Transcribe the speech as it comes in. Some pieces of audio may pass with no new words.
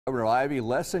Governor Ivey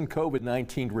lessened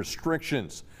COVID-19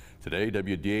 restrictions. Today,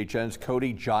 WDHN's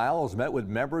Cody Giles met with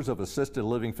members of assisted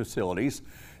living facilities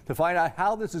to find out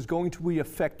how this is going to be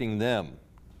affecting them.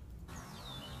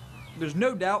 There's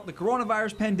no doubt the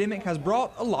coronavirus pandemic has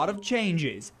brought a lot of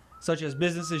changes, such as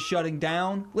businesses shutting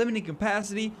down, limiting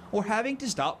capacity, or having to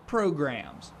stop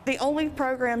programs. The only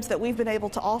programs that we've been able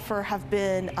to offer have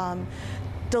been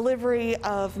delivery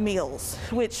of meals,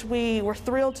 which we were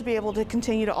thrilled to be able to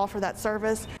continue to offer that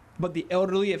service. But the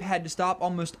elderly have had to stop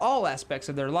almost all aspects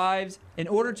of their lives in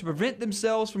order to prevent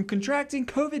themselves from contracting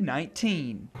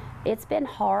COVID-19. It's been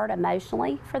hard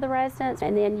emotionally for the residents,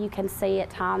 and then you can see at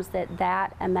times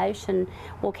that emotion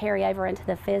will carry over into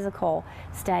the physical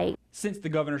state. Since the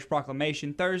governor's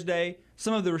proclamation Thursday,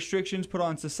 some of the restrictions put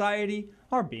on society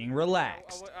are being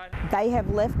relaxed. They have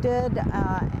lifted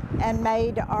and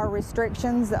made our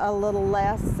restrictions a little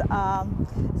less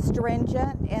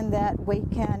stringent in that we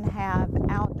can have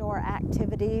outdoor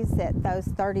activities at those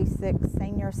 36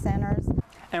 senior centers.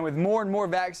 And with more and more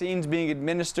vaccines being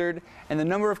administered and the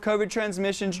number of COVID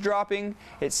transmissions dropping,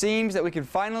 it seems that we can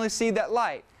finally see that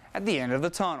light at the end of the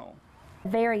tunnel.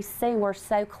 Very soon, we're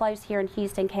so close here in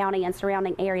Houston County and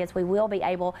surrounding areas, we will be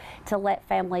able to let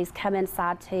families come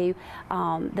inside to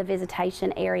the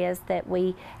visitation areas that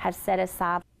we have set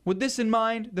aside. With this in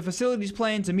mind, the facilities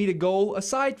plan to meet a goal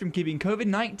aside from keeping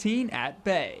COVID-19 at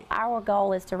bay. Our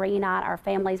goal is to reunite our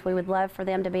families. We would love for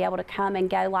them to be able to come and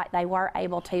go like they were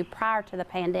able to prior to the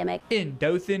pandemic. In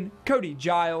Dothan, Cody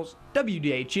Giles,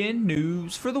 WDHN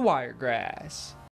News for the Wiregrass.